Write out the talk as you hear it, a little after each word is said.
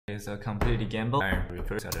is a completely gamble.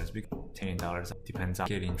 Reverse sellers $10 depends on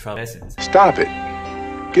getting trouble lessons. Stop it.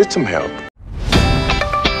 Get some help.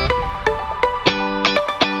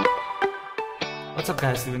 What's up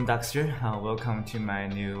guys, Steven Ducks here. Welcome to my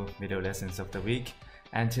new video lessons of the week.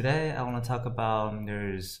 And today I want to talk about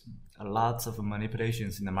there's lots of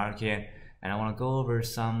manipulations in the market, and I want to go over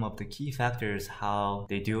some of the key factors, how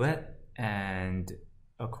they do it, and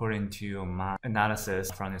according to my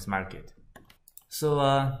analysis from this market. So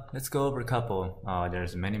let's go over a couple.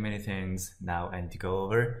 There's many things now I need to go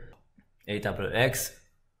over. AWX,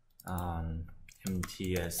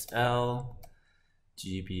 MTSL,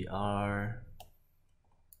 GBR.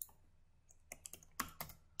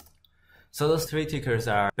 So those three tickers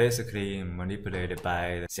are basically manipulated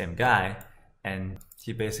by the same guy, and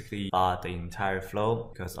he basically bought the entire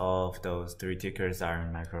float because all of those three tickers are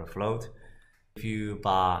in micro float. If you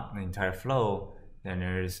bought the entire float, then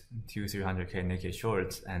there's 200-300k naked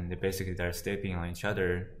shorts, and they're stepping on each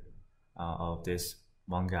other of this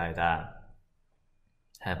one guy that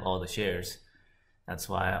have all the shares. That's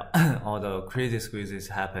why all the crazy squeezes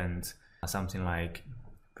happened. Something like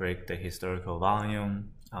break the historical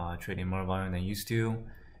volume, trading more volume than used to,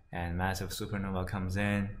 and massive supernova comes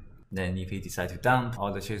in. Then if he decide to dump,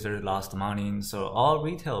 all the chasers lost money. So all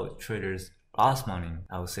retail traders lost money.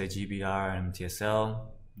 I would say GBR, MTSL,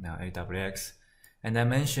 now AWX. And I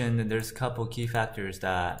mentioned that there's a couple key factors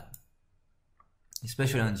that,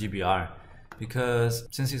 especially on GBR, because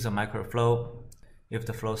since it's a micro float, if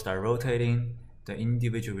the float start rotating, the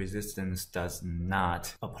individual resistance does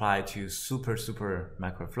not apply to super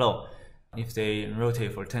micro float. If they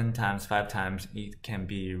rotate for 10 times, 5 times, it can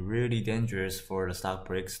be really dangerous for the stock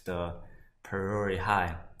breaks the priority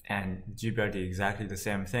high. And GBR did exactly the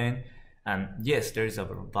same thing. And yes, there is a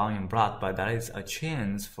volume block, but that is a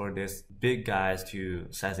chance for these big guys to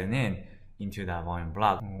sizen in into that volume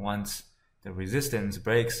block. Once the resistance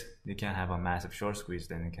breaks, they can have a massive short squeeze,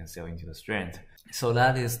 then they can sell into the strength. So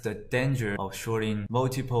that is the danger of shorting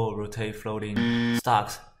multiple rotate floating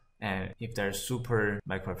stocks, and if they're super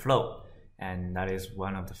micro float. And that is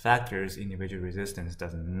one of the factors. Individual resistance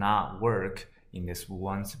does not work in this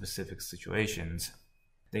one specific situations.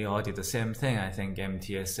 They all did the same thing. I think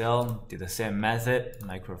MTSL did the same method,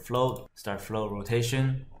 micro float, start float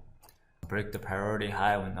rotation, break the priority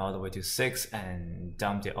high, went all the way to 6 and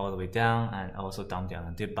dumped it all the way down, and also dumped it on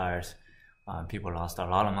the dip buyers. People lost a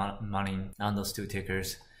lot of money on those two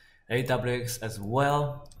tickers. AWX as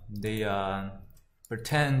well, they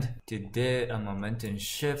pretend they did a momentum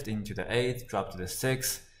shift into the 8th, dropped to the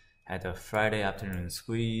 6th, had a Friday afternoon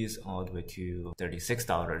squeeze all the way to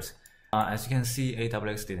 $36. As you can see,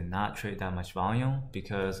 AWX did not trade that much volume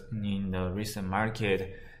because in the recent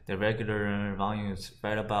market, the regular volume is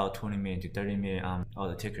right about 20 million to 30 million on all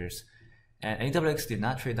the tickers. And AWX did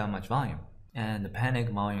not trade that much volume, and the panic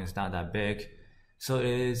volume is not that big. So it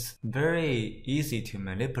is very easy to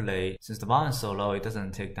manipulate. Since the volume is so low, it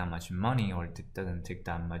doesn't take that much money, or it doesn't take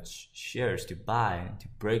that much shares to buy to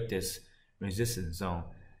break this resistance zone.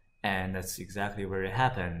 And that's exactly where it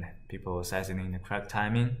happened. People sizing in the correct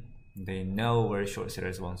timing. They know where short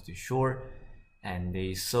sellers wants to short, and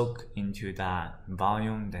they soak into that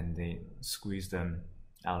volume, then they squeeze them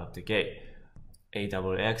out of the gate.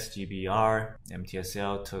 AWX, GBR,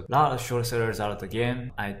 MTSL took a lot of short sellers out of the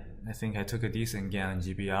game. I think I took a decent gain on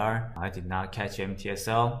GBR. I did not catch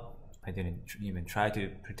MTSL. I didn't even try to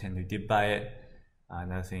pretend to dip buy it.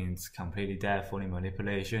 Nothing's completely dead, fully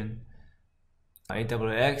manipulation.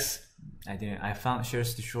 AWX, I found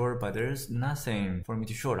shares to short, but there's nothing for me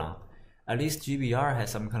to short on. At least GBR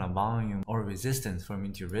has some kind of volume or resistance for me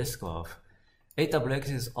to risk off.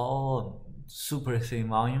 AWX is all super thin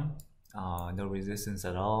volume, no resistance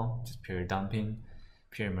at all, just pure dumping,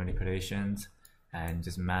 pure manipulations, and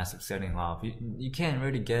just massive selling off. You can't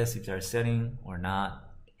really guess if they're selling or not,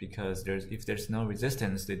 because if there's no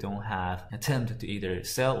resistance, they don't have attempt to either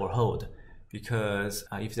sell or hold. Because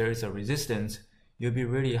if there is a resistance, it'll be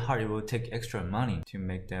really hard. It will take extra money to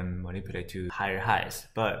make them manipulate to higher highs.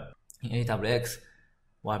 But in AWX,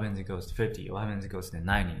 what happens if it goes to 50? What happens if it goes to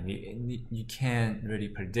 90? You can't really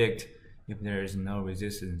predict if there is no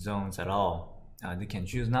resistance zones at all. They can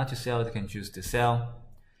choose not to sell, they can choose to sell.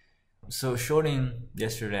 So shorting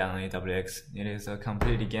yesterday on AWX, it is a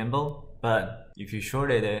completely gamble. But if you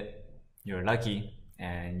shorted it, you're lucky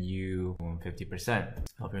and you won 50%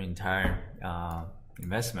 of your entire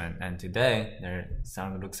investment. And today,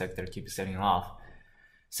 looks like they keep selling off.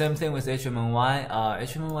 Same thing with HMNY.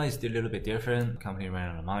 HMNY is still a little bit different. Company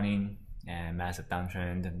ran out of money and massive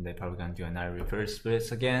downtrend, and they're probably going to do another reverse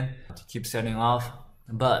splits again to keep selling off.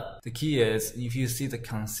 But the key is, if you see the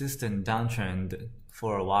consistent downtrend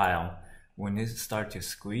for a while. When it starts to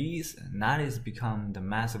squeeze, that is become the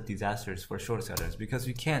massive disasters for short sellers, because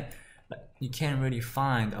you can't really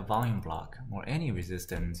find a volume block or any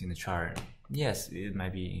resistance in the chart. Yes, it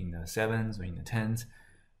might be in the 7s or in the 10s,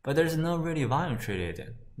 but there's no really volume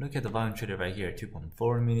traded. Look at the volume traded right here,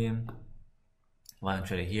 2.4 million. Volume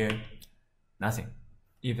traded here, nothing.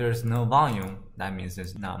 If there's no volume, that means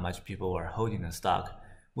there's not much people are holding the stock,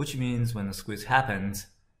 which means when the squeeze happens,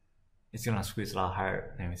 it's gonna squeeze a lot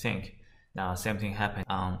higher than you think. Now, same thing happened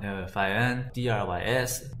on LFIN,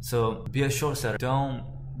 DRYS. So be a short seller. Don't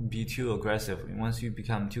be too aggressive. Once you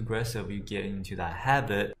become too aggressive, you get into that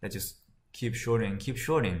habit that just keep shorting.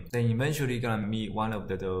 Then eventually you're gonna meet one of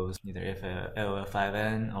those, either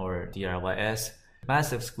LFIN or DRYS,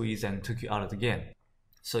 massive squeeze and took you out of the game.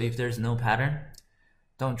 So if there's no pattern,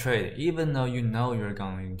 don't trade, even though you know you're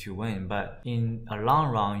going to win. But in a long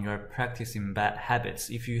run, you're practicing bad habits.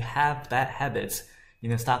 If you have bad habits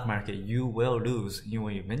in the stock market, you will lose. You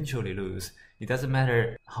will eventually lose. It doesn't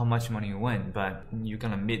matter how much money you win, but you're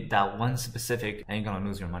gonna meet that one specific and you're gonna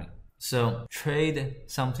lose your money. So trade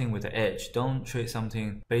something with the edge. Don't trade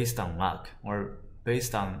something based on luck or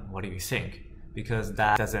based on what you think, because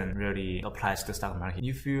that doesn't really apply to the stock market.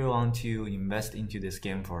 If you want to invest into this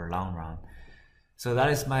game for a long run. So that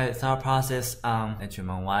is my thought process on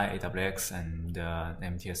HMNY, AWX, and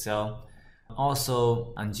MTSL.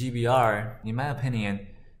 Also on GBR, in my opinion,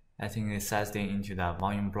 I think it's testing into that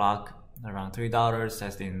volume block around $3,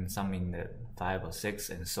 testing some in the 5 or 6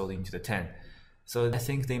 and sold into the 10. So I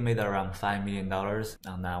think they made around $5 million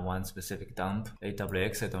on that one specific dump.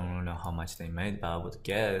 AWX, I don't really know how much they made, but I would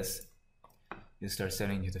guess you start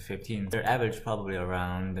selling to the 15. Their average probably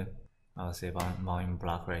around, I would say volume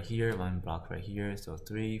block right here, so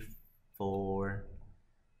 3, 4,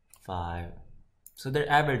 5. So their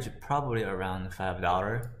average probably around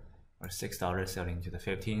 $5 or $6 selling to the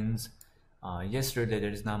 15s. Yesterday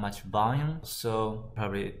there's not much volume, so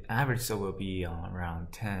probably average sale will be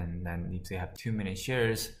around 10. And if they have 2 million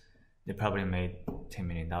shares, they probably made $10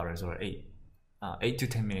 million or $8 to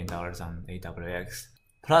 $10 million on AWX.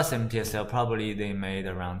 Plus MTSL, probably they made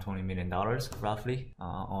around $20 million roughly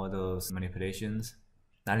on all those manipulations.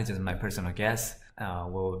 That is just my personal guess.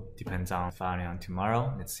 Will depends on filing on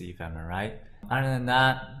tomorrow. Let's see if I'm right. Other than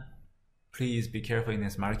that, please be careful in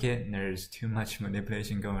this market. There's too much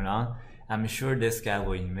manipulation going on. I'm sure this guy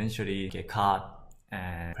will eventually get caught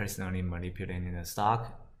and personally manipulating the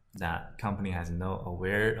stock. That company has no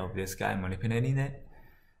aware of this guy manipulating it.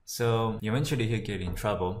 So eventually he'll get in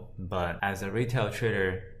trouble. But as a retail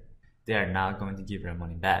trader, they are not going to give your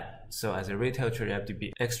money back. So as a retail trader, you have to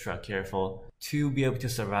be extra careful to be able to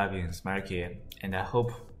survive in this market. And I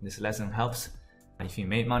hope this lesson helps. If you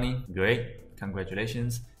made money, great,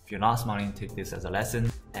 congratulations. If you lost money, take this as a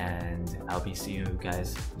lesson. And I'll be seeing you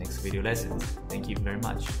guys next video lesson. Thank you very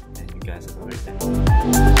much, and you guys have a great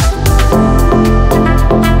day.